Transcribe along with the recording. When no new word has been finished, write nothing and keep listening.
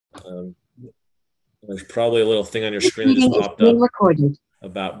Um, there's probably a little thing on your This screen that just meeting is popped being up recorded.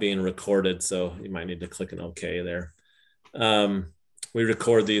 about being recorded, so you might need to click an OK there. We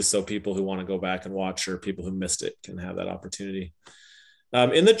record these so people who want to go back and watch or people who missed it can have that opportunity.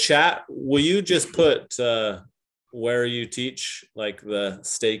 In the chat, will you just put where you teach, like the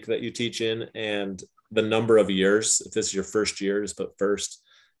stake that you teach in, and the number of years? If this is your first year, just put first.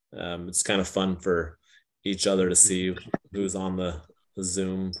 It's kind of fun for each other to see who's on the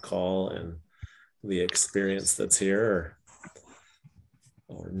Zoom call and the experience that's here,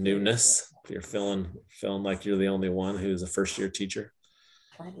 or newness. If you're feeling like you're the only one who's a first year teacher.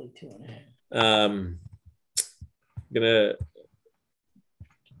 Probably 2.5. Gonna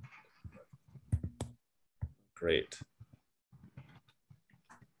great.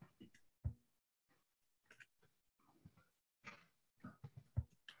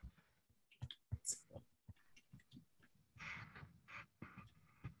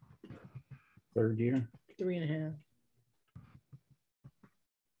 Third year. 3.5.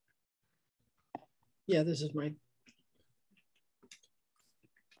 Yeah, this is my.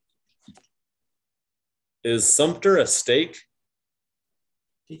 Is Sumter a stake?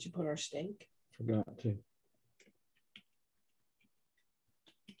 Did you put our stake? Forgot to.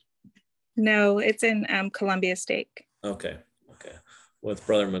 No, it's in Columbia Stake. Okay. With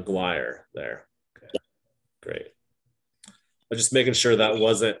Brother McGuire there. Okay, great. I'm just making sure that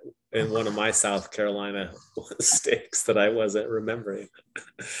wasn't in one of my South Carolina stakes that I wasn't remembering.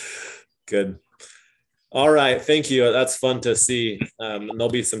 Good. All right, thank you. That's fun to see. And there'll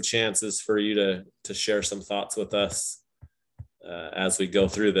be some chances for you to share some thoughts with us as we go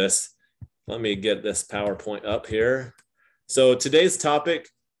through this. Let me get this PowerPoint up here. So today's topic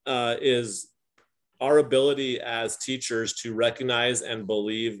is our ability as teachers to recognize and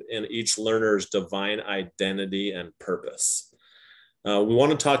believe in each learner's divine identity and purpose. We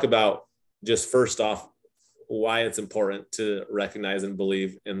want to talk about, just first off, why it's important to recognize and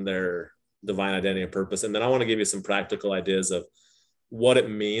believe in their divine identity and purpose. And then I want to give you some practical ideas of what it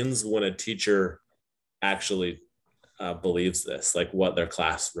means when a teacher actually believes this, like what their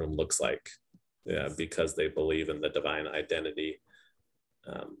classroom looks like, because they believe in the divine identity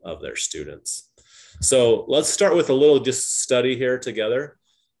of their students. So let's start with a little just study here together.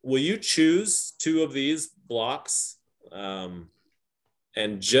 Will you choose two of these blocks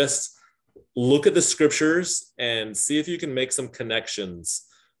and just look at the scriptures and see if you can make some connections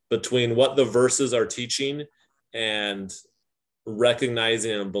between what the verses are teaching and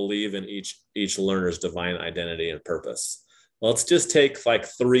recognizing and believe in each learner's divine identity and purpose. Let's just take like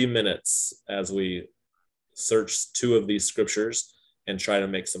 3 minutes as we search two of these scriptures and try to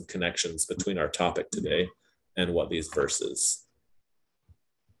make some connections between our topic today and what these verses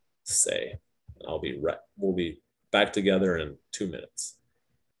say. We'll be back together in 2 minutes.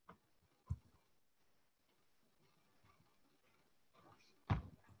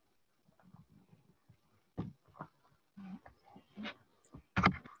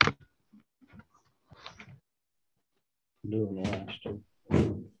 Doing the last two. I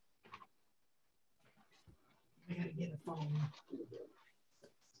gotta get a phone.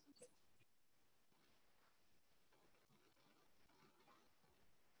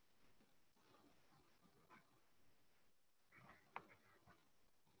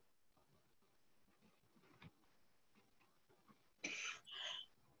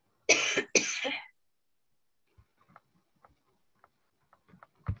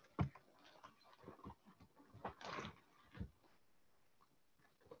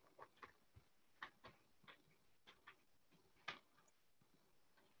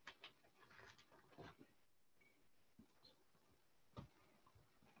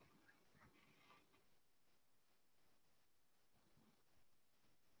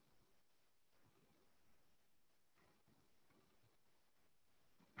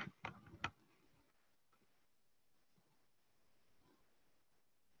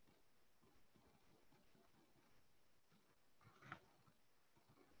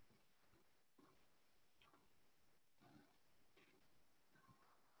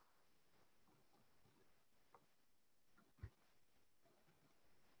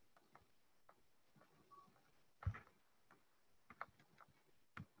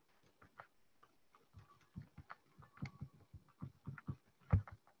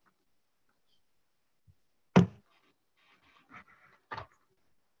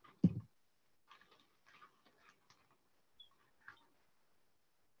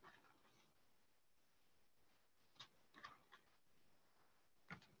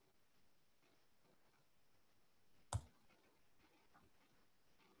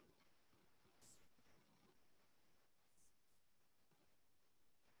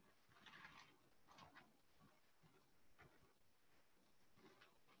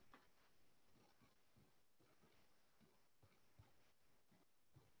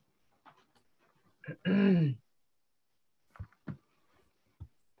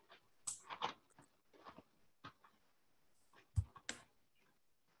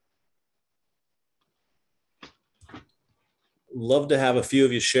 Love to have a few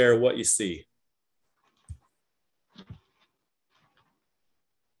of you share what you see.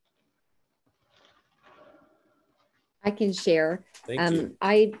 I can share. Thank you.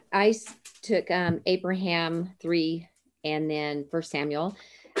 I took Abraham 3 and then First Samuel.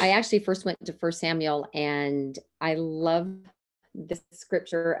 I actually first went to First Samuel, and I love this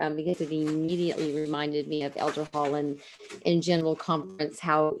scripture because it immediately reminded me of Elder Holland in General Conference,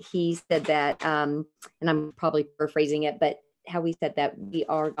 how he said that, and I'm probably paraphrasing it, but how he said that we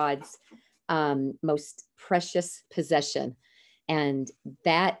are God's most precious possession. And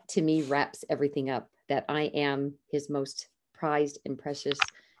that to me wraps everything up, that I am his most prized and precious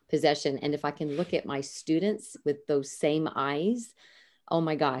possession. And if I can look at my students with those same eyes, oh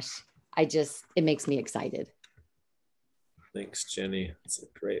my gosh, it makes me excited. Thanks, Jenny. It's a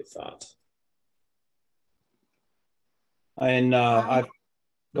great thought. And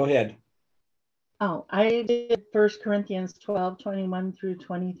go ahead. Oh, I did 1 Corinthians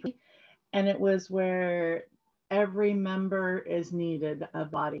 12:21-23, and it was where every member is needed a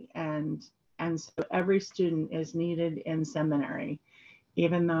body, and so every student is needed in seminary,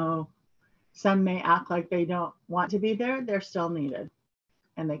 even though some may act like they don't want to be there, they're still needed,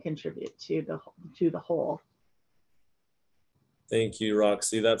 and they contribute to the whole. Thank you,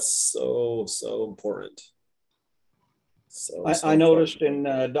 Roxy. That's so important. I noticed in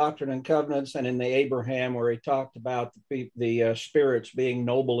Doctrine and Covenants and in the Abraham where he talked about the spirits being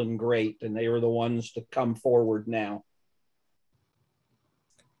noble and great, and they were the ones to come forward now.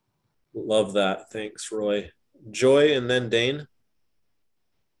 Love that. Thanks, Roy. Joy, and then Dane.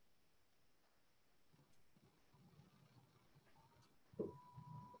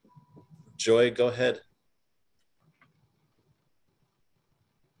 Joy, go ahead.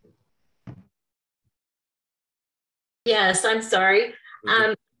 Yes, I'm sorry.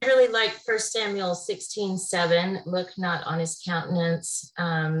 I really like 1 Samuel 16:7. Look not on his countenance,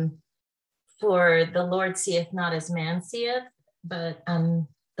 for the Lord seeth not as man seeth, but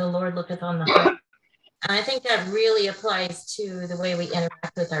the Lord looketh on the heart. And I think that really applies to the way we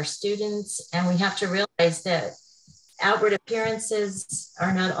interact with our students. And we have to realize that outward appearances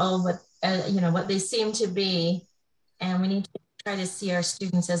are not all what they seem to be. And we need to try to see our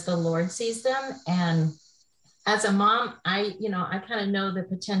students as the Lord sees them. And as a mom, I kind of know the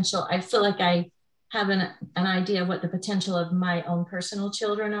potential. I feel like I have an idea of what the potential of my own personal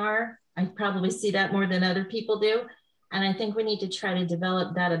children are. I probably see that more than other people do. And I think we need to try to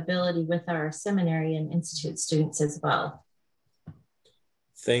develop that ability with our seminary and institute students as well.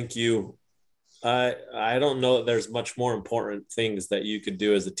 Thank you. I don't know that there's much more important things that you could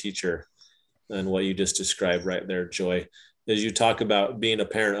do as a teacher than what you just described right there, Joy. As you talk about being a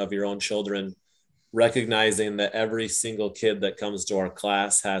parent of your own children, recognizing that every single kid that comes to our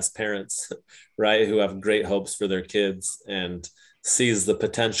class has parents, right, who have great hopes for their kids and sees the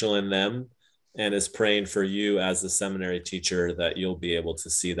potential in them and is praying for you as the seminary teacher that you'll be able to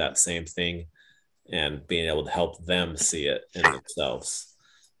see that same thing and being able to help them see it in themselves.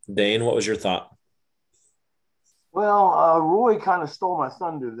 Dane, what was your thought? Well, Roy kind of stole my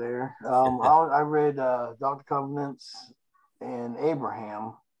thunder there. I read Dr. Covenants and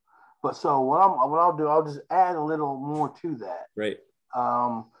Abraham. But so what I'll do, I'll just add a little more to that. Right.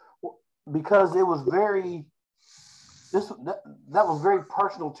 Because it was that was very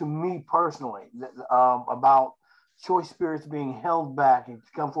personal to me personally, about choice spirits being held back and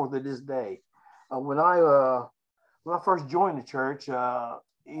come forth to this day. When I first joined the church,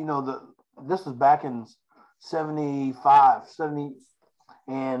 this was back in 75, 70,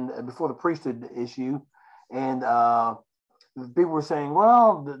 and before the priesthood issue, and people were saying,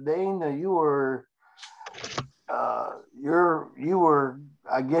 well, Dane, you were, I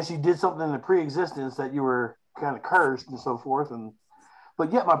guess you did something in the pre-existence that you were kind of cursed and so forth.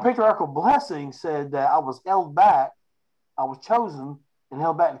 But yet my patriarchal blessing said that I was held back, I was chosen and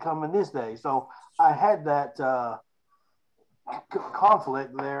held back to come in this day. So I had that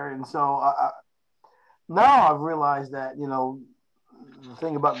conflict there. And so now I've realized that, the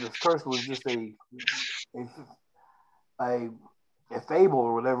thing about this curse was just a fable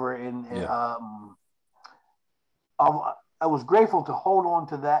or whatever, and yeah. I was grateful to hold on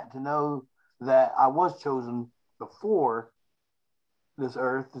to that, to know that I was chosen before this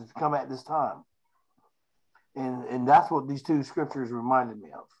earth to come at this time, and that's what these two scriptures reminded me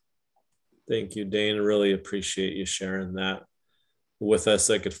of. Thank you, Dane. I really appreciate you sharing that with us.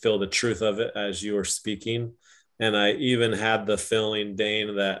 I could feel the truth of it as you were speaking, and I even had the feeling,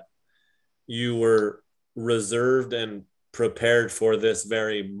 Dane, that you were reserved and prepared for this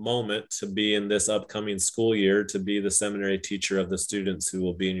very moment to be in this upcoming school year, to be the seminary teacher of the students who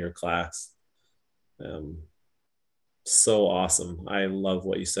will be in your class. So awesome. I love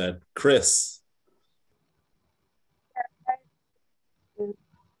what you said. Chris.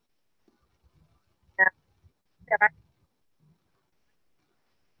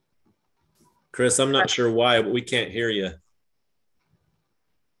 Chris, I'm not sure why, but we can't hear you.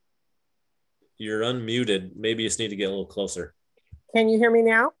 You're unmuted. Maybe you just need to get a little closer. Can you hear me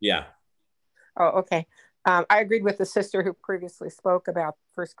now? Yeah. Oh, okay. I agreed with the sister who previously spoke about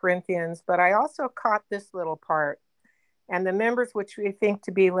 1 Corinthians, but I also caught this little part. And the members which we think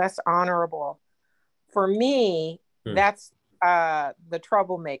to be less honorable. For me, that's the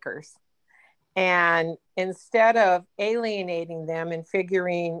troublemakers. And instead of alienating them and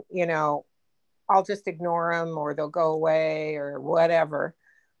figuring, you know, I'll just ignore them or they'll go away or whatever,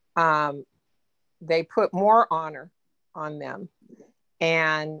 they put more honor on them.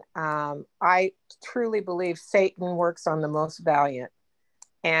 And I truly believe Satan works on the most valiant.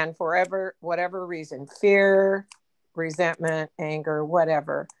 And for whatever reason, fear, resentment, anger,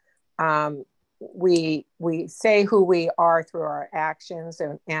 whatever, we say who we are through our actions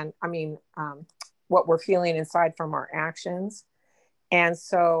and I mean, what we're feeling inside from our actions. And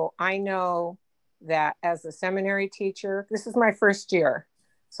so I know that as a seminary teacher, this is my first year.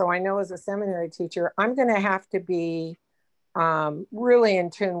 So I know as a seminary teacher, I'm going to have to be really in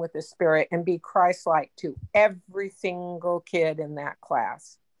tune with the Spirit and be Christ-like to every single kid in that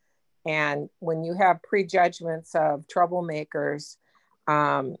class. And when you have prejudgments of troublemakers,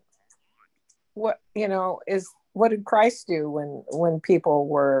 what did Christ do when people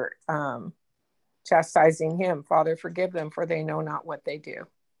were chastising him? Father, forgive them, for they know not what they do.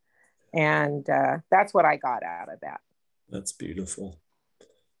 And that's what I got out of that. That's beautiful.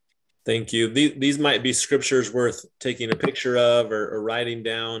 Thank you. These might be scriptures worth taking a picture of or writing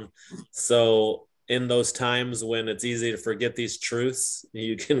down. So in those times when it's easy to forget these truths,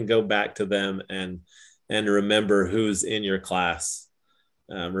 you can go back to them and remember who's in your class.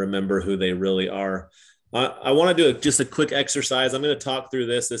 Remember who they really are. I want to do just a quick exercise. I'm going to talk through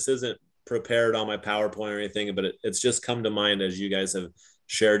this. This isn't prepared on my PowerPoint or anything, but it's just come to mind as you guys have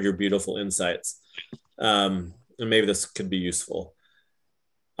shared your beautiful insights. And maybe this could be useful.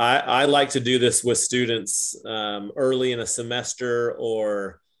 I like to do this with students early in a semester,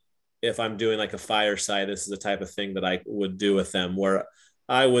 or if I'm doing like a fireside, this is the type of thing that I would do with them, where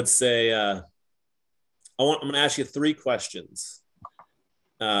I would say, I'm going to ask you 3 questions.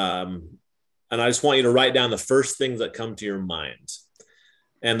 And I just want you to write down the first things that come to your mind.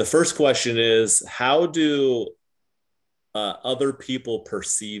 And the first question is, how do other people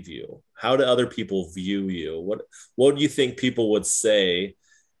perceive you? How do other people view you? What do you think people would say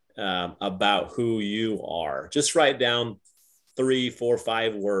about who you are? Just write down 3, 4,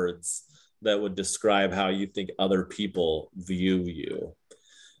 5 words that would describe how you think other people view you.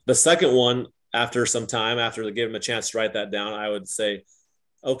 The second one, after some time, after they give them a chance to write that down, I would say,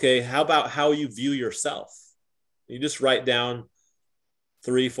 okay, how about how you view yourself? You just write down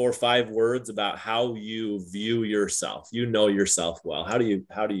 3, 4, 5 words about how you view yourself. You know yourself well. How do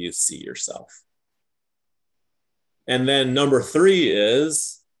you see yourself? And then number 3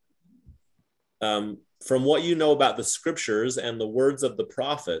 is, from what you know about the scriptures and the words of the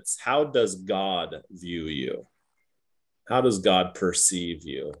prophets, how does God view you? How does God perceive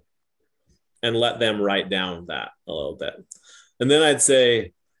you? And let them write down that a little bit. And then I'd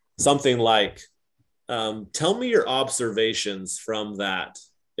say something like, tell me your observations from that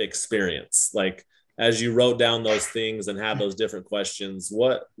experience. Like, as you wrote down those things and had those different questions,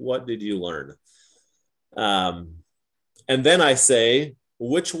 what did you learn? And then I say,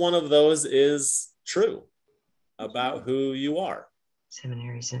 which one of those is true about who you are?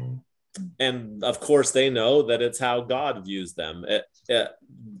 Seminaries. And of course, they know that it's how God views them.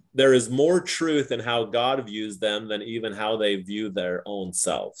 There is more truth in how God views them than even how they view their own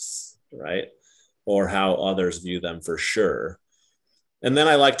selves, right? Or how others view them, for sure. And then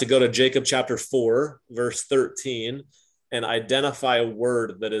I like to go to Jacob chapter 4, verse 13, and identify a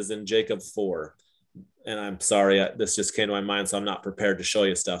word that is in Jacob 4. And I'm sorry, this just came to my mind, so I'm not prepared to show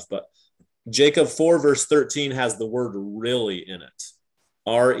you stuff. But Jacob 4, verse 13 has the word really in it.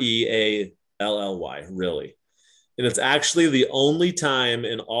 Really, really. And it's actually the only time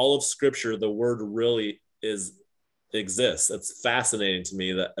in all of Scripture the word really exists. It's fascinating to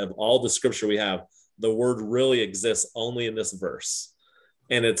me that of all the Scripture we have, the word really exists only in this verse.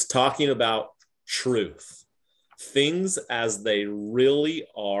 And it's talking about truth. Things as they really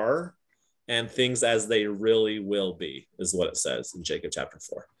are and things as they really will be is what it says in Jacob chapter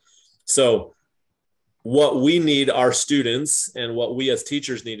 4. So what we need our students and what we as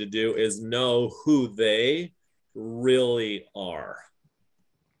teachers need to do is know who they really are,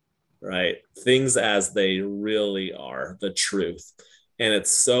 right? Things as they really are, the truth. And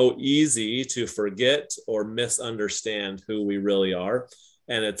it's so easy to forget or misunderstand who we really are.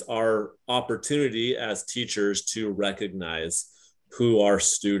 And it's our opportunity as teachers to recognize who our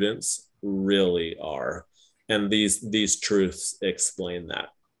students really are. And these truths explain that.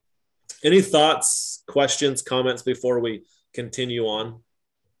 Any thoughts, questions, comments before we continue on?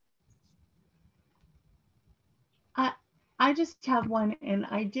 I just have one, and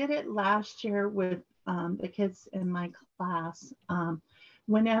I did it last year with the kids in my class.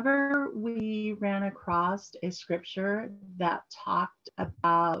 Whenever we ran across a scripture that talked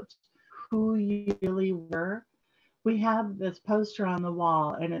about who you really were, we have this poster on the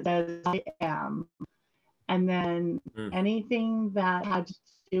wall, and it says, I am. And then anything that had to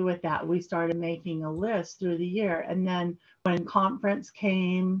do with that, we started making a list through the year. And then when conference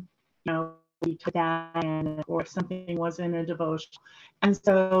came, we took that in, or something was in a devotion. And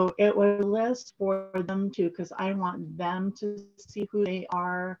so it was a list for them too, because I want them to see who they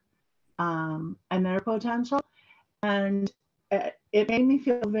are and their potential. And it made me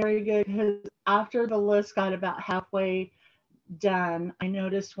feel very good, because after the list got about halfway done, I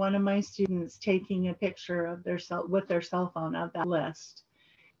noticed one of my students taking a picture of with their cell phone of that list.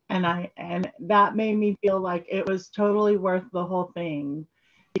 And that made me feel like it was totally worth the whole thing,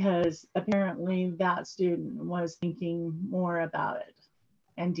 because apparently that student was thinking more about it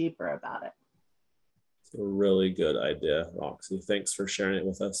and deeper about it. It's a really good idea, Roxy. Thanks for sharing it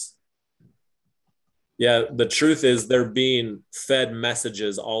with us. Yeah, the truth is they're being fed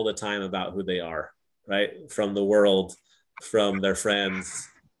messages all the time about who they are, right? From the world, from their friends,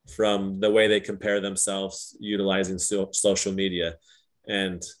 from the way they compare themselves utilizing social media.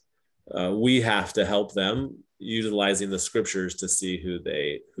 And we have to help them utilizing the scriptures to see who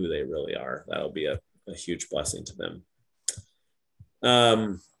they really are. That'll be a huge blessing to them.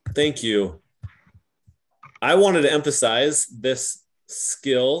 Thank you. I wanted to emphasize this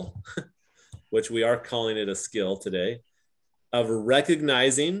skill, which we are calling it a skill today, of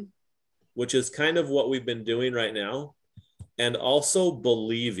recognizing, which is kind of what we've been doing right now, and also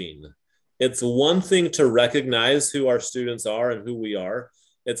believing. It's one thing to recognize who our students are and who we are.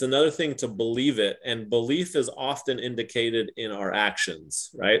 It's another thing to believe it. And belief is often indicated in our actions,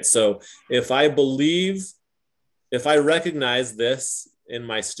 right? So if I recognize this in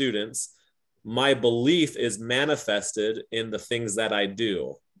my students, my belief is manifested in the things that I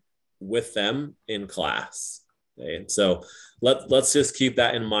do with them in class. Okay? And so let's just keep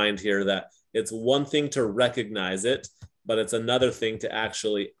that in mind here, that it's one thing to recognize it, but it's another thing to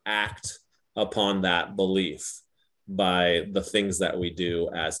actually act upon that belief by the things that we do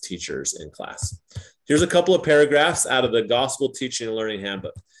as teachers in class. Here's a couple of paragraphs out of the Gospel Teaching and Learning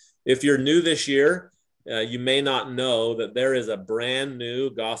Handbook. If you're new this year, you may not know that there is a brand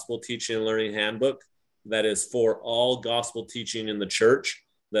new Gospel Teaching and Learning Handbook that is for all gospel teaching in the church,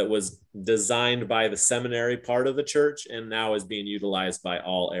 that was designed by the seminary part of the church and now is being utilized by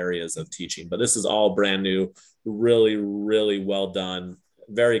all areas of teaching. But this is all brand new, really, really well done,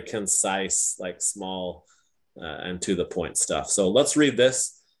 very concise, like small and to the point stuff. So let's read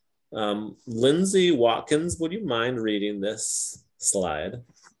this. Lindsay Watkins, would you mind reading this slide?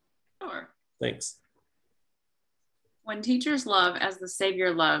 Sure. Thanks. When teachers love as the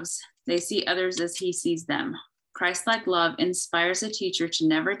Savior loves, they see others as he sees them. Christ-like love inspires a teacher to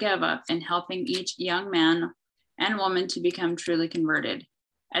never give up in helping each young man and woman to become truly converted.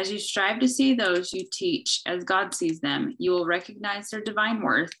 As you strive to see those you teach as God sees them, you will recognize their divine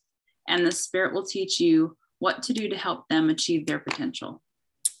worth, and the Spirit will teach you what to do to help them achieve their potential.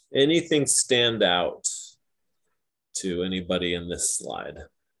 Anything stand out to anybody in this slide?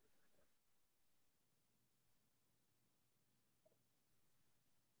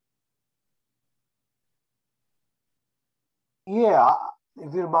 Yeah,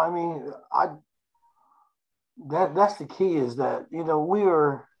 if you don't mind me, that's the key, is that we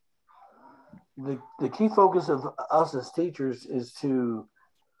are the key focus of us as teachers is to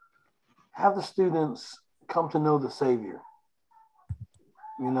have the students come to know the Savior.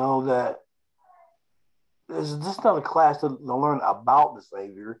 That it's just not a class to learn about the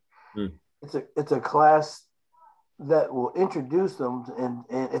Savior. It's a class that will introduce them, and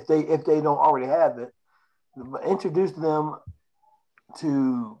if they don't already have it, introduce them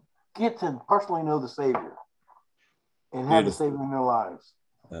to get to personally know the Savior and have the Savior in their lives.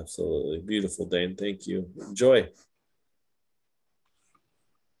 Absolutely. Beautiful, Dane. Thank you. Joy.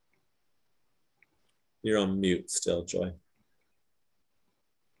 You're on mute still, Joy.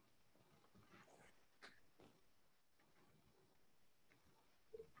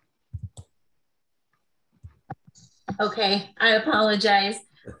 Okay, I apologize.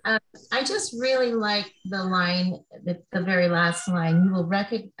 I just really like the line, the very last line. You will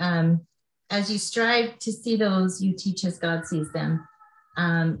recognize, as you strive to see those you teach as God sees them.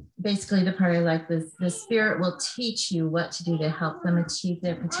 Basically, the part I like was the Spirit will teach you what to do to help them achieve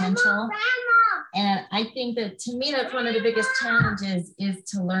their potential. And I think that to me, that's one of the biggest challenges is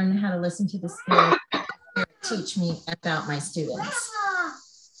to learn how to listen to the Spirit teach me about my students.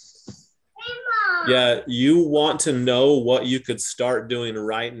 Yeah, you want to know what you could start doing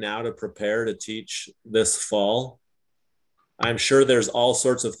right now to prepare to teach this fall. I'm sure there's all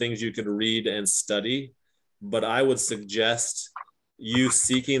sorts of things you could read and study, but I would suggest you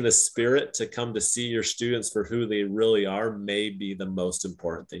seeking the Spirit to come to see your students for who they really are may be the most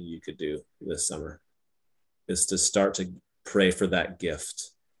important thing you could do this summer, is to start to pray for that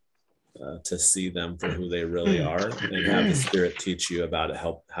gift, to see them for who they really are and have the Spirit teach you about it,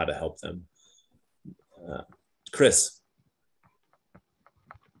 how to help them. Chris.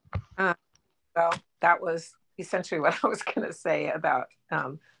 Well, that was essentially what I was going to say about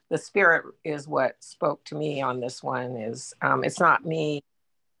the Spirit is what spoke to me on this one. Is it's not me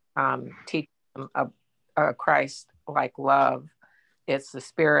teaching them a Christ-like love. It's the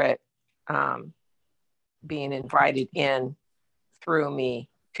Spirit being invited in through me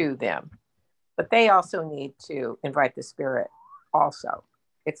to them. But they also need to invite the Spirit also.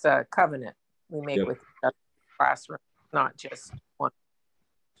 It's a covenant we make with the classroom, not just one.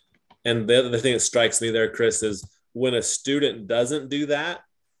 And the other thing that strikes me there, Chris, is when a student doesn't do that,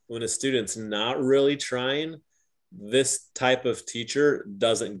 when a student's not really trying, this type of teacher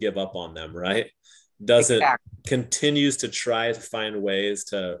doesn't give up on them, right? Doesn't continues to try to find ways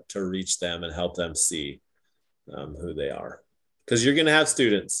to reach them and help them see who they are. Because you're going to have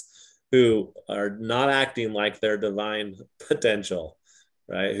students who are not acting like their divine potential,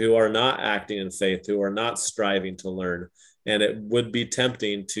 right? Who are not acting in faith, who are not striving to learn. And it would be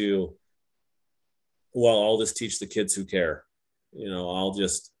tempting to, well, I'll just teach the kids who care. You know, I'll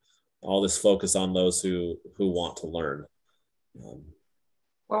just focus on those who want to learn.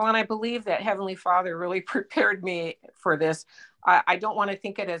 Well, and I believe that Heavenly Father really prepared me for this. I don't want to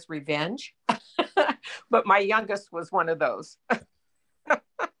think it as revenge, but my youngest was one of those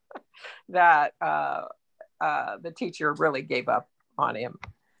that the teacher really gave up on him.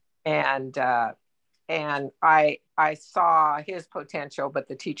 And I saw his potential, but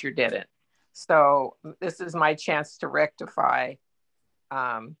the teacher didn't. So this is my chance to rectify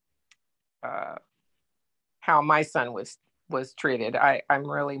how my son was treated.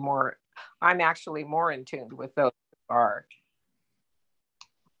 I'm actually more in tune with those who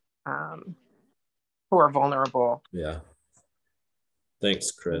are vulnerable. Yeah.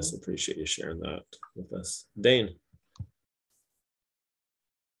 Thanks, Chris. Appreciate you sharing that with us. Dane.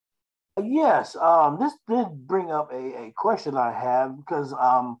 Yes, this did bring up a question I have because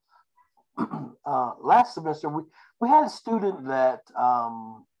last semester we had a student that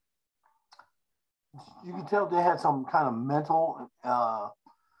you can tell they had some kind of mental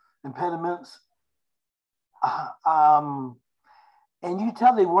impediments, and you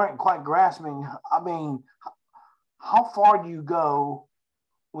tell they weren't quite grasping. I mean, how far do you go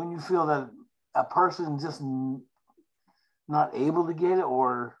when you feel that a person just not able to get it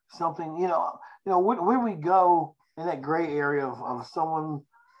or something? Where do we go in that gray area of someone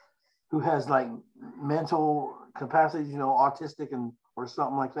who has like mental capacities, autistic or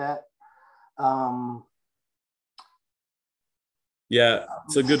something like that? Yeah,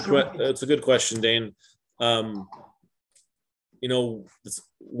 it's a good question, Dane.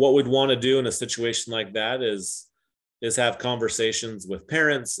 What we'd want to do in a situation like that is have conversations with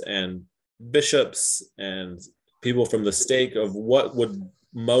parents and bishops and people from the stake of what would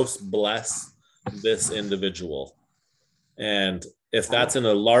most bless this individual. And if that's in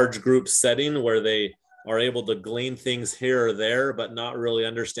a large group setting where they are able to glean things here or there, but not really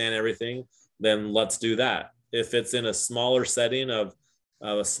understand everything, then let's do that. If it's in a smaller setting of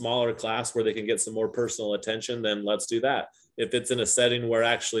a smaller class where they can get some more personal attention, then let's do that. If it's in a setting where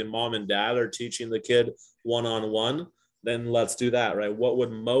actually mom and dad are teaching the kid one-on-one, then let's do that, right? What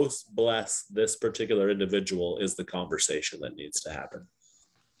would most bless this particular individual is the conversation that needs to happen.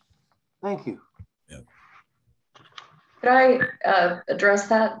 Thank you. Yeah. Could I address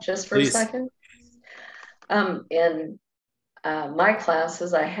that just for Please. a second? In my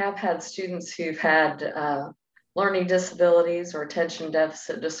classes, I have had students who've had learning disabilities or attention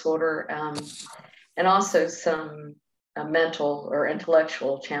deficit disorder, and also some mental or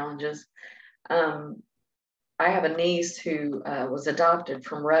intellectual challenges. I have a niece who was adopted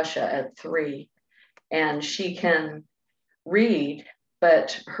from Russia at 3, and she can read,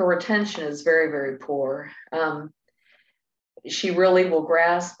 but her retention is very, very poor. she really will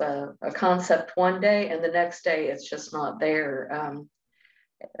grasp a concept one day and the next day it's just not there.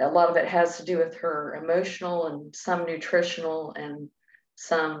 A lot of it has to do with her emotional and some nutritional and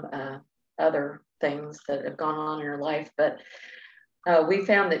some other things that have gone on in her life. But we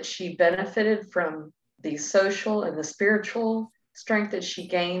found that she benefited from the social and the spiritual strength that she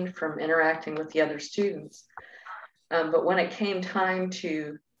gained from interacting with the other students. But when it came time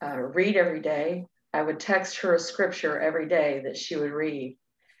to read every day, I would text her a scripture every day that she would read.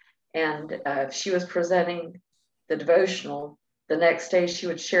 And if she was presenting the devotional, the next day she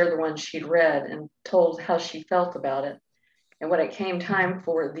would share the one she'd read and told how she felt about it. And when it came time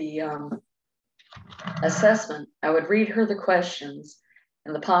for the assessment, I would read her the questions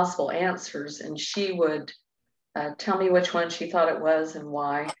and the possible answers, and she would tell me which one she thought it was and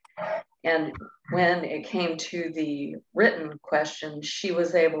why. And when it came to the written question, she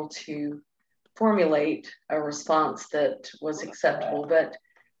was able to formulate a response that was acceptable. But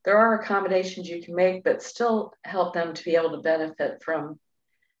there are accommodations you can make, but still help them to be able to benefit from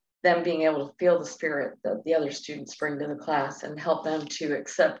them being able to feel the spirit that the other students bring to the class and help them to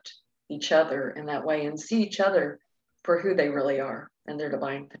accept each other in that way and see each other for who they really are and their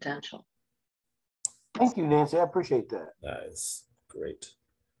divine potential. Thank you, Nancy. I appreciate that. That is great.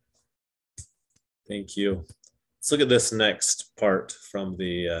 Thank you. Let's look at this next part from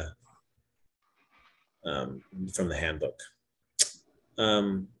the handbook.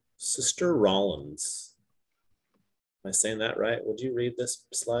 Sister Rollins, am I saying that right? Would you read this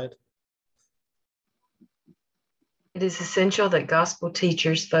slide? It is essential that gospel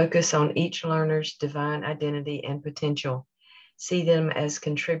teachers focus on each learner's divine identity and potential, see them as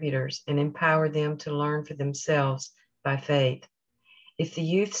contributors, and empower them to learn for themselves by faith. If the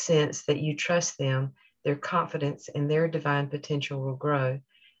youth sense that you trust them, their confidence in their divine potential will grow,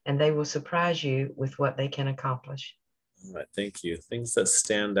 and they will surprise you with what they can accomplish. All right, thank you. Things that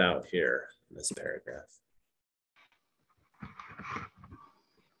stand out here in this paragraph.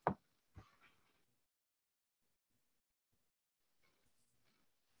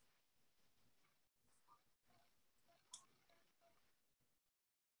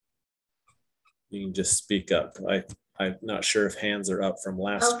 You can just speak up. I'm not sure if hands are up from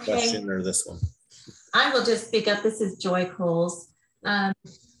last question or this one. I will just speak up. This is Joy Coles.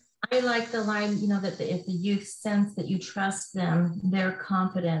 I like the line, you know, that if the youth sense that you trust them, their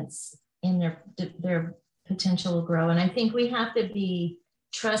confidence in their potential will grow. And I think we have to be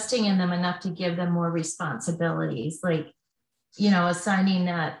trusting in them enough to give them more responsibilities, like, you know, assigning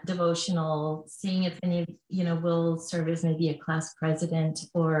that devotional, seeing if any, you know, will serve as maybe a class president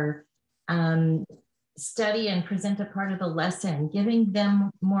or study and present a part of the lesson, giving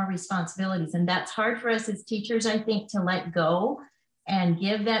them more responsibilities. And that's hard for us as teachers, I think, to let go and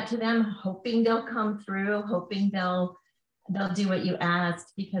give that to them, hoping they'll come through, hoping they'll do what you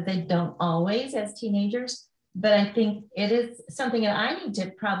asked, because they don't always as teenagers. But I think it is something that I need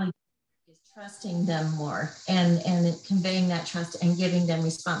to probably is trusting them more and conveying that trust and giving them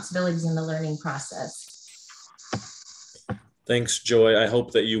responsibilities in the learning process. Thanks, Joy. I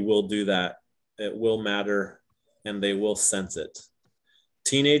hope that you will do that. It will matter and they will sense it.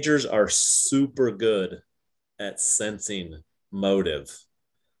 Teenagers are super good at sensing motive,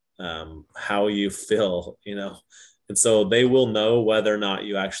 how you feel, you know, and so they will know whether or not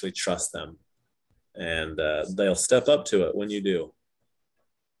you actually trust them, and they'll step up to it when you do.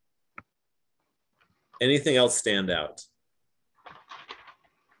 Anything else stand out?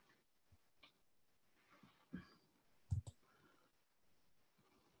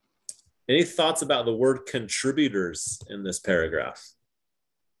 Any thoughts about the word contributors in this paragraph?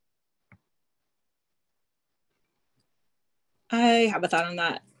 I have a thought on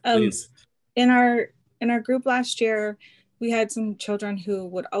that. Please. In our group last year, we had some children who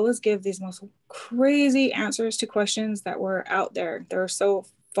would always give these most crazy answers to questions that were out there. They were so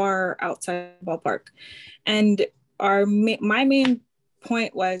far outside the ballpark. And my main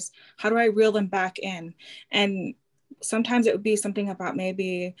point was, how do I reel them back in? And sometimes it would be something about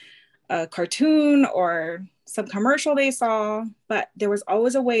maybe a cartoon or some commercial they saw, but there was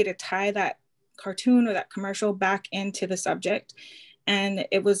always a way to tie that cartoon or that commercial back into the subject. And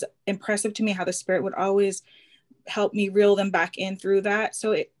it was impressive to me how the Spirit would always help me reel them back in through that.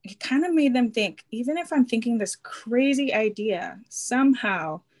 So it kind of made them think, even if I'm thinking this crazy idea,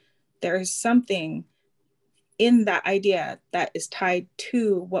 somehow there is something in that idea that is tied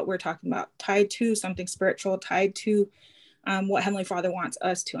to what we're talking about, tied to something spiritual, tied to what Heavenly Father wants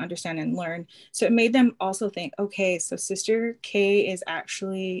us to understand and learn. So it made them also think, okay, so Sister Kay is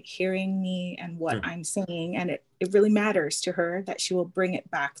actually hearing me and what I'm saying. And it really matters to her that she will bring it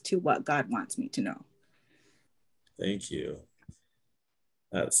back to what God wants me to know. Thank you.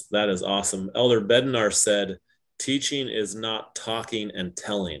 That is awesome. Elder Bednar said, teaching is not talking and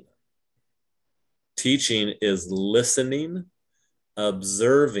telling. Teaching is listening,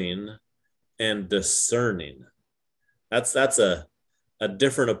 observing, and discerning. That's a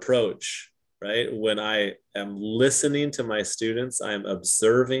different approach, right? When I am listening to my students, I'm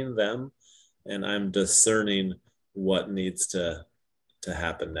observing them, and I'm discerning what needs to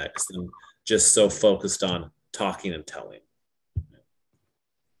happen next, and just so focused on talking and telling.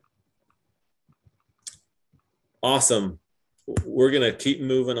 Awesome. We're going to keep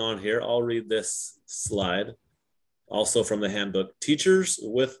moving on here. I'll read this slide, also from the handbook. Teachers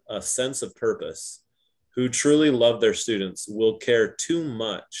with a sense of purpose who truly love their students will care too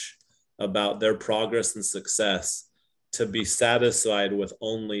much about their progress and success to be satisfied with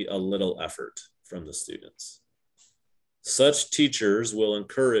only a little effort from the students. Such teachers will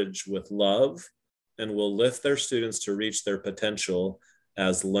encourage with love and will lift their students to reach their potential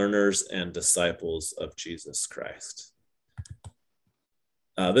as learners and disciples of Jesus Christ.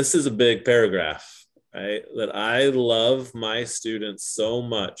 This is a big paragraph, right? That I love my students so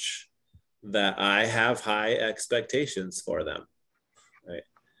much that I have high expectations for them, right?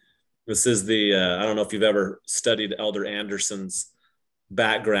 This is the, I don't know if you've ever studied Elder Anderson's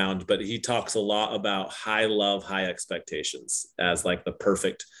background, but he talks a lot about high love, high expectations as like the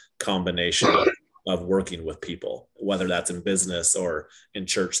perfect combination of working with people, whether that's in business or in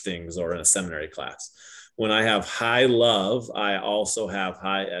church things or in a seminary class. When I have high love, I also have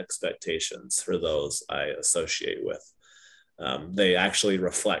high expectations for those I associate with. They actually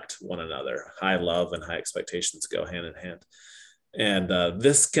reflect one another. High love and high expectations go hand in hand. And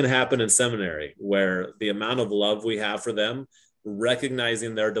this can happen in seminary, where the amount of love we have for them,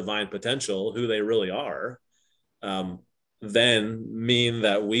 recognizing their divine potential, who they really are, then mean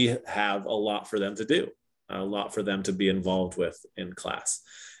that we have a lot for them to do, a lot for them to be involved with in class.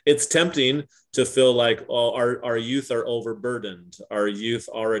 It's tempting to feel like, oh, our youth are overburdened. Our youth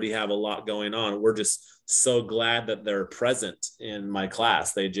already have a lot going on. We're just so glad that they're present in my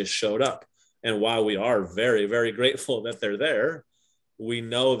class. They just showed up. And while we are very, very grateful that they're there, we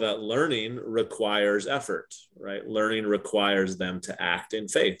know that learning requires effort, right? Learning requires them to act in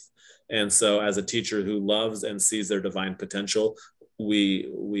faith. And so as a teacher who loves and sees their divine potential,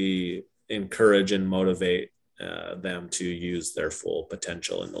 we encourage and motivate them to use their full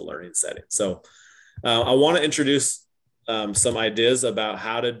potential in the learning setting. So I want to introduce some ideas about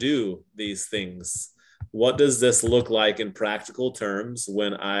how to do these things. What does this look like in practical terms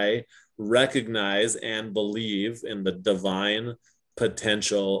when I recognize and believe in the divine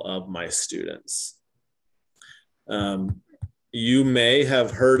potential of my students? You may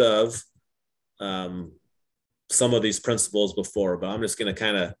have heard of some of these principles before, but I'm just going to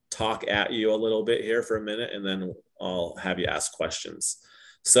kind of talk at you a little bit here for a minute, and then I'll have you ask questions.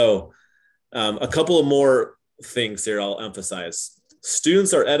 So a couple of more things here I'll emphasize.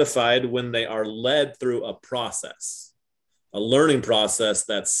 Students are edified when they are led through a process, a learning process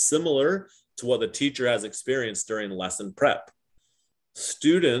that's similar to what the teacher has experienced during lesson prep.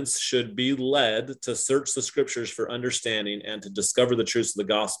 Students should be led to search the scriptures for understanding and to discover the truths of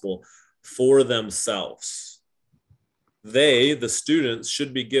the gospel for themselves. They, the students,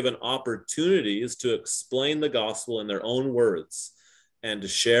 should be given opportunities to explain the gospel in their own words and to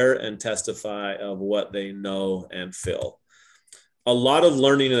share and testify of what they know and feel. A lot of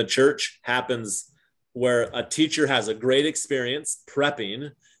learning in the church happens where a teacher has a great experience prepping,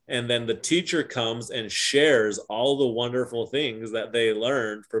 and then the teacher comes and shares all the wonderful things that they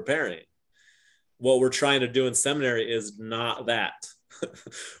learned preparing. What we're trying to do in seminary is not that.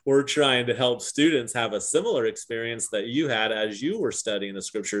 We're trying to help students have a similar experience that you had as you were studying the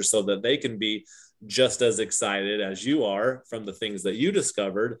scriptures, so that they can be just as excited as you are from the things that you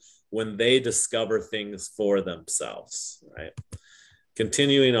discovered when they discover things for themselves, right?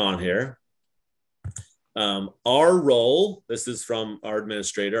 Continuing on here. Our role, this is from our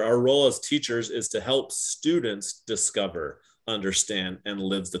administrator, our role as teachers is to help students discover, understand, and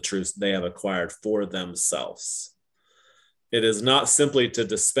live the truths they have acquired for themselves. It is not simply to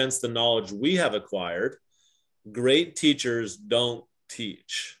dispense the knowledge we have acquired. Great teachers don't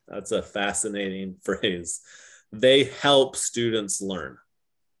teach. That's a fascinating phrase. They help students learn.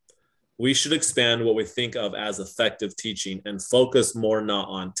 We should expand what we think of as effective teaching and focus more not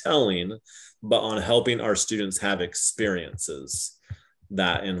on telling, but on helping our students have experiences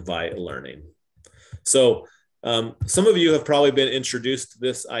that invite learning. So some of you have probably been introduced to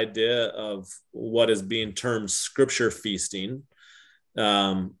this idea of what is being termed scripture feasting,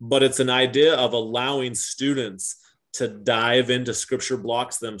 but it's an idea of allowing students to dive into scripture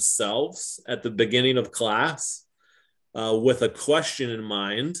blocks themselves at the beginning of class with a question in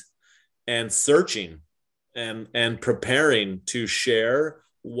mind and searching and preparing to share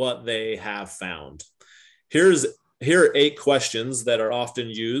what they have found. Here are 8 questions that are often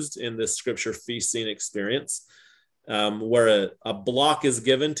used in this scripture feasting experience, where a block is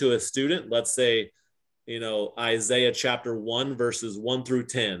given to a student. Let's say, Isaiah chapter 1, verses 1 through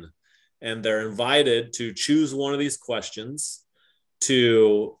 10, and they're invited to choose one of these questions,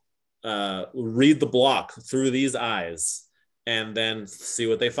 to read the block through these eyes, and then see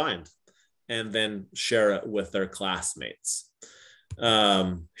what they find, and then share it with their classmates.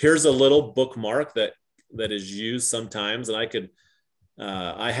 Here's a little bookmark that is used sometimes, and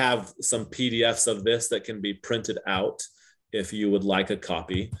I have some PDFs of this that can be printed out if you would like a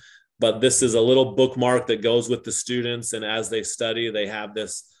copy. But this is a little bookmark that goes with the students, and as they study, they have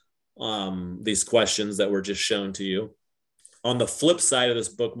these questions that were just shown to you. On the flip side of this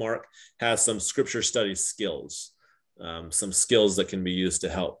bookmark has some scripture study skills, some skills that can be used to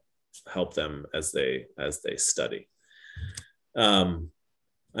help them as they study. I'm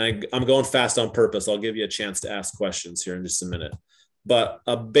going fast on purpose. I'll give you a chance to ask questions here in just a minute. But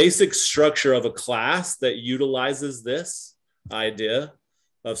a basic structure of a class that utilizes this idea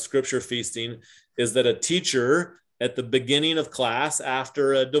of scripture feasting is that a teacher at the beginning of class,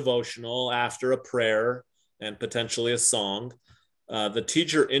 after a devotional, after a prayer, and potentially a song, the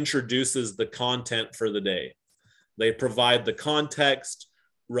teacher introduces the content for the day. They provide the context,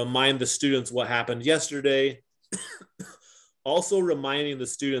 remind the students what happened yesterday, also reminding the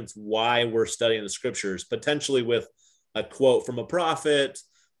students why we're studying the scriptures, potentially with a quote from a prophet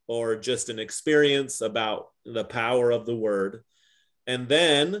or just an experience about the power of the word. And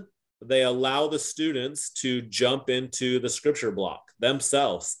then they allow the students to jump into the scripture block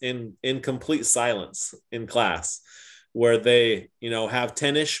themselves in complete silence in class, where they, have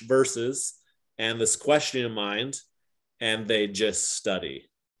 10-ish verses and this question in mind, and they just study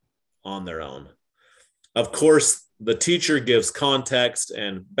on their own. Of course, the teacher gives context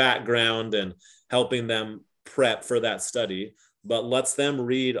and background and helping them prep for that study, but lets them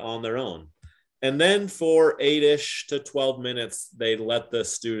read on their own. And then for 8-ish to 12 minutes, they let the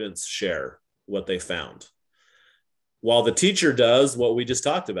students share what they found, while the teacher does what we just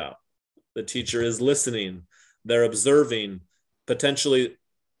talked about. The teacher is listening, they're observing, potentially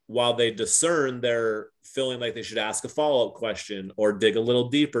while they discern, they're feeling like they should ask a follow-up question or dig a little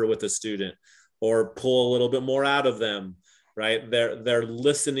deeper with the student or pull a little bit more out of them, right? They're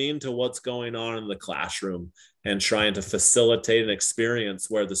listening to what's going on in the classroom and trying to facilitate an experience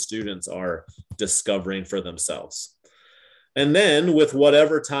where the students are discovering for themselves. And then with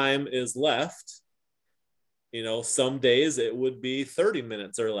whatever time is left, some days it would be 30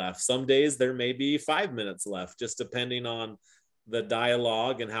 minutes or left. Some days there may be 5 minutes left, just depending on the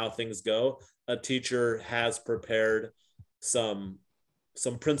dialogue and how things go. A teacher has prepared some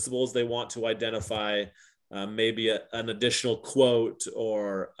principles they want to identify, maybe an additional quote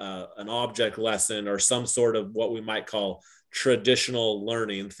or an object lesson or some sort of what we might call traditional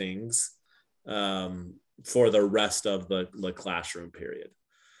learning things for the rest of the classroom period.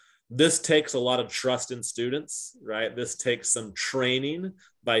 This takes a lot of trust in students, right? This takes some training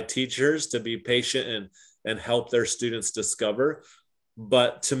by teachers to be patient and help their students discover.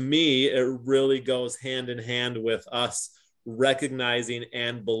 But to me, it really goes hand in hand with us recognizing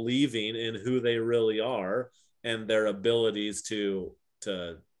and believing in who they really are and their abilities to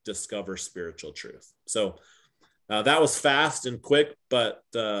discover spiritual truth. So that was fast and quick, but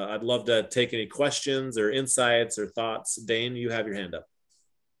I'd love to take any questions or insights or thoughts. Dane, you have your hand up.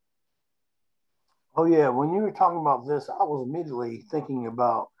 Oh yeah, when you were talking about this, I was immediately thinking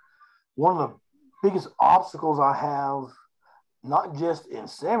about one of the biggest obstacles I have, not just in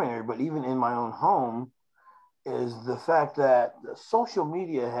seminary, but even in my own home, is the fact that the social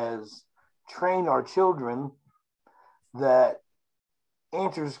media has trained our children that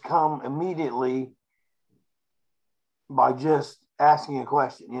answers come immediately by just asking a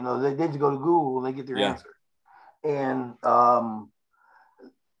question. They just go to Google and they get their answer. And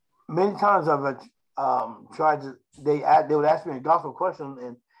many times I've tried to, they would ask me a gospel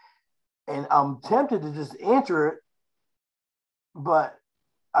question and I'm tempted to just answer it, but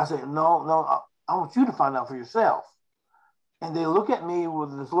I say, no, I want you to find out for yourself. And they look at me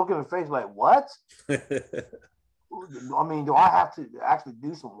with this look in their face like, what? I mean, do I have to actually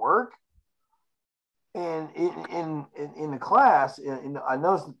do some work? And in the class, I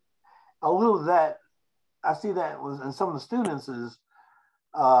noticed a little of that. I see that was in some of the students is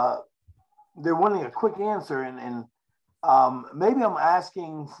they're wanting a quick answer, and maybe I'm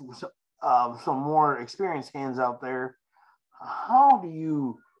asking for some more experienced hands out there. How do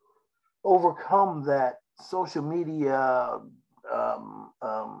you overcome that social media,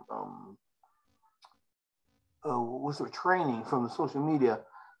 what's the training from the social media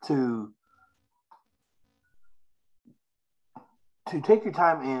to take your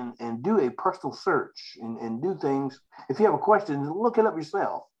time and do a personal search and do things. If you have a question, look it up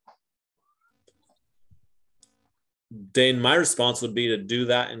yourself. Dane, my response would be to do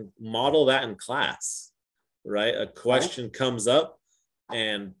that and model that in class, right? A question comes up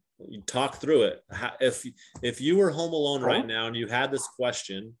and you talk through it. If you were home alone right now and you had this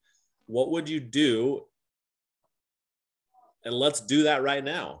question, what would you do? And let's do that right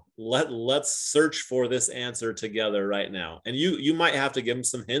now. Let's search for this answer together right now. And you might have to give them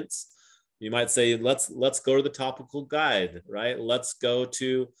some hints. You might say, let's go to the topical guide, right? Let's go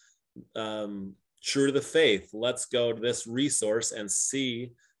to True to the Faith. Let's go to this resource and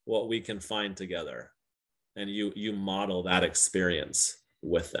see what we can find together. And you model that experience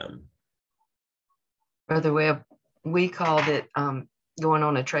with them. Brother Webb, we called it going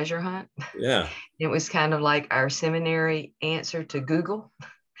on a treasure hunt. Yeah. It was kind of like our seminary answer to Google.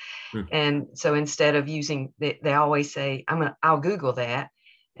 And so instead of using, they always say, I'll Google that.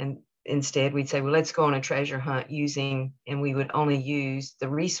 And instead we'd say, well, let's go on a treasure hunt and we would only use the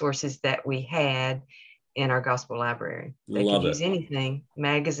resources that we had in our gospel library. They could use anything,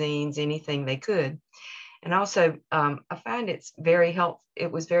 magazines, anything they could. And also I find it's very helpful. It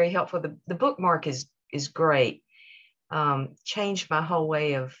was very helpful. The bookmark is great. Changed my whole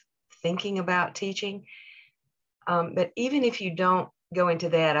way of thinking about teaching. But even if you don't go into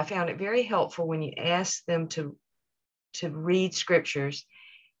that, I found it very helpful when you ask them to read scriptures,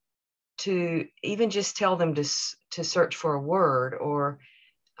 to even just tell them to search for a word or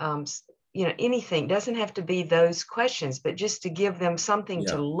anything. It doesn't have to be those questions, but just to give them something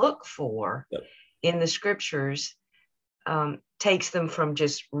to look for in the scriptures takes them from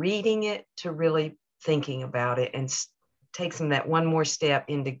just reading it to really thinking about it and takes them that one more step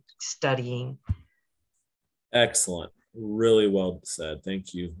into studying. Excellent. Really well said.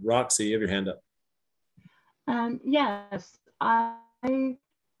 Thank you. Roxy, you have your hand up. Yes, I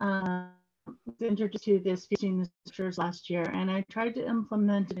was introduced to this teaching the scriptures last year, and I tried to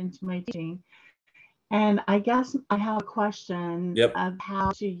implement it into my teaching. And I guess I have a question of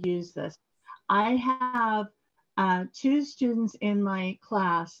how to use this. I have 2 students in my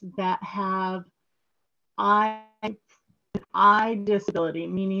class that have eye disability,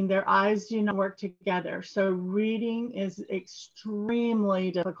 meaning their eyes do not work together. So reading is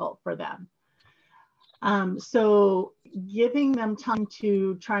extremely difficult for them. So giving them time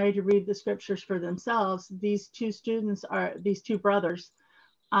to try to read the scriptures for themselves, these 2 brothers,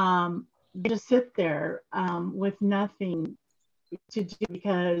 they just sit there with nothing to do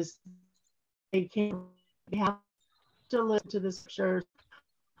because they have to listen to the scriptures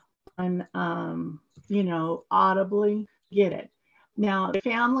and audibly get it. Now, the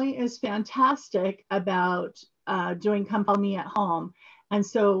family is fantastic about doing Come Follow Me at home. And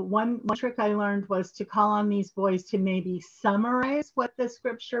so one trick I learned was to call on these boys to maybe summarize what the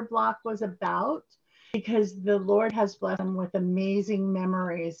scripture block was about, because the Lord has blessed them with amazing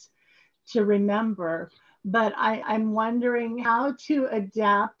memories to remember. But I'm wondering how to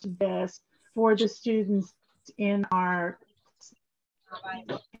adapt this for the students in our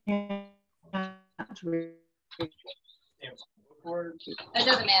It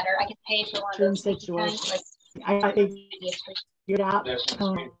doesn't matter. I can pay for one of those situation. I figured out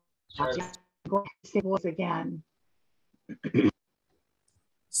again.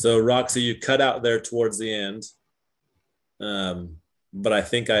 So Roxy, you cut out there towards the end, but I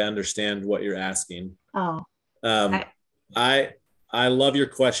think I understand what you're asking. I love your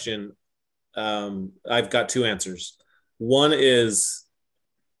question. I've got 2 answers. One is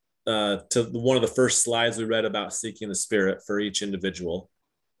to one of the first slides we read about seeking the Spirit for each individual.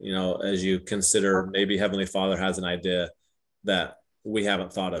 As you consider, maybe Heavenly Father has an idea that we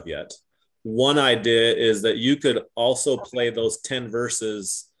haven't thought of yet. One idea is that you could also play those 10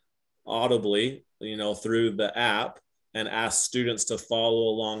 verses audibly, through the app, and ask students to follow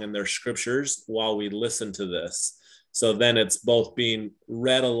along in their scriptures while we listen to this. So then it's both being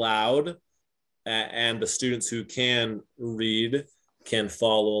read aloud, and the students who can read can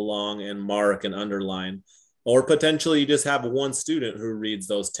follow along and mark and underline. Or potentially you just have one student who reads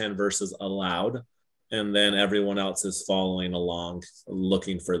those 10 verses aloud, and then everyone else is following along,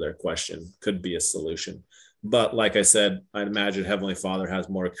 looking for their question. Could be a solution. But like I said, I'd imagine Heavenly Father has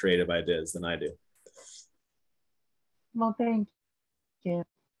more creative ideas than I do. Well, thank you.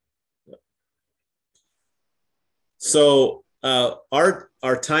 So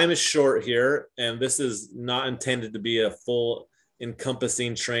our time is short here, and this is not intended to be a full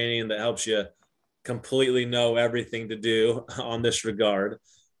encompassing training that helps you completely know everything to do on this regard,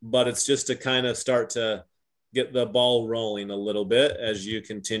 but it's just to kind of start to get the ball rolling a little bit as you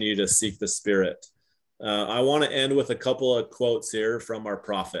continue to seek the Spirit. I want to end with a couple of quotes here from our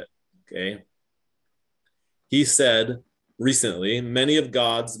prophet. Okay. He said recently, many of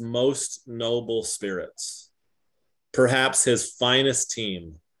God's most noble spirits, perhaps his finest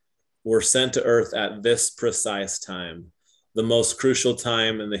team, were sent to earth at this precise time, the most crucial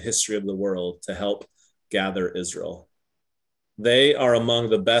time in the history of the world, to help gather Israel. They are among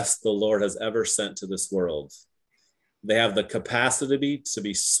the best the Lord has ever sent to this world. They have the capacity to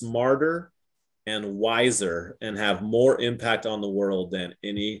be smarter and wiser and have more impact on the world than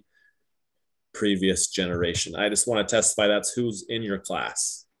any previous generation. I just want to testify that's who's in your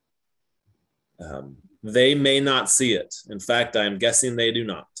class. They may not see it. In fact, I'm guessing they do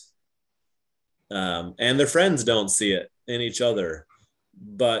not. And their friends don't see it in each other,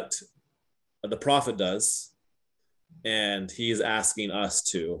 but the prophet does. And he's asking us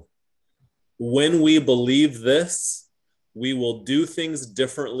to. When we believe this, we will do things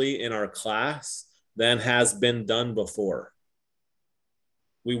differently in our class than has been done before.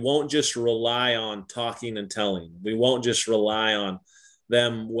 We won't just rely on talking and telling. We won't just rely on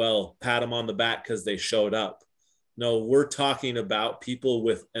them, well, pat them on the back because they showed up. No, we're talking about people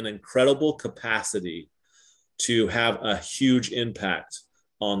with an incredible capacity to have a huge impact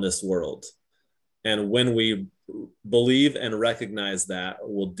on this world. And when we believe and recognize that,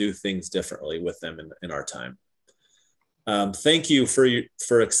 we'll do things differently with them in our time. Thank you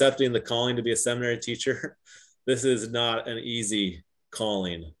for accepting the calling to be a seminary teacher. This is not an easy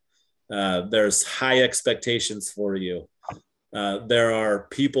calling. There's high expectations for you. There are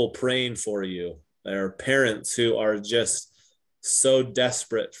people praying for you. There are parents who are just so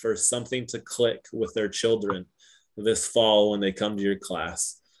desperate for something to click with their children this fall when they come to your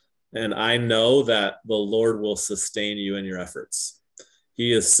class. And I know that the Lord will sustain you in your efforts.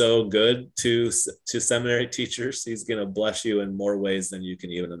 He is so good to seminary teachers. He's going to bless you in more ways than you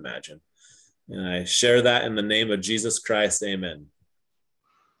can even imagine. And I share that in the name of Jesus Christ. Amen.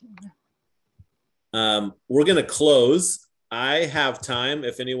 We're going to close. I have time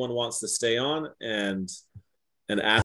if anyone wants to stay on and ask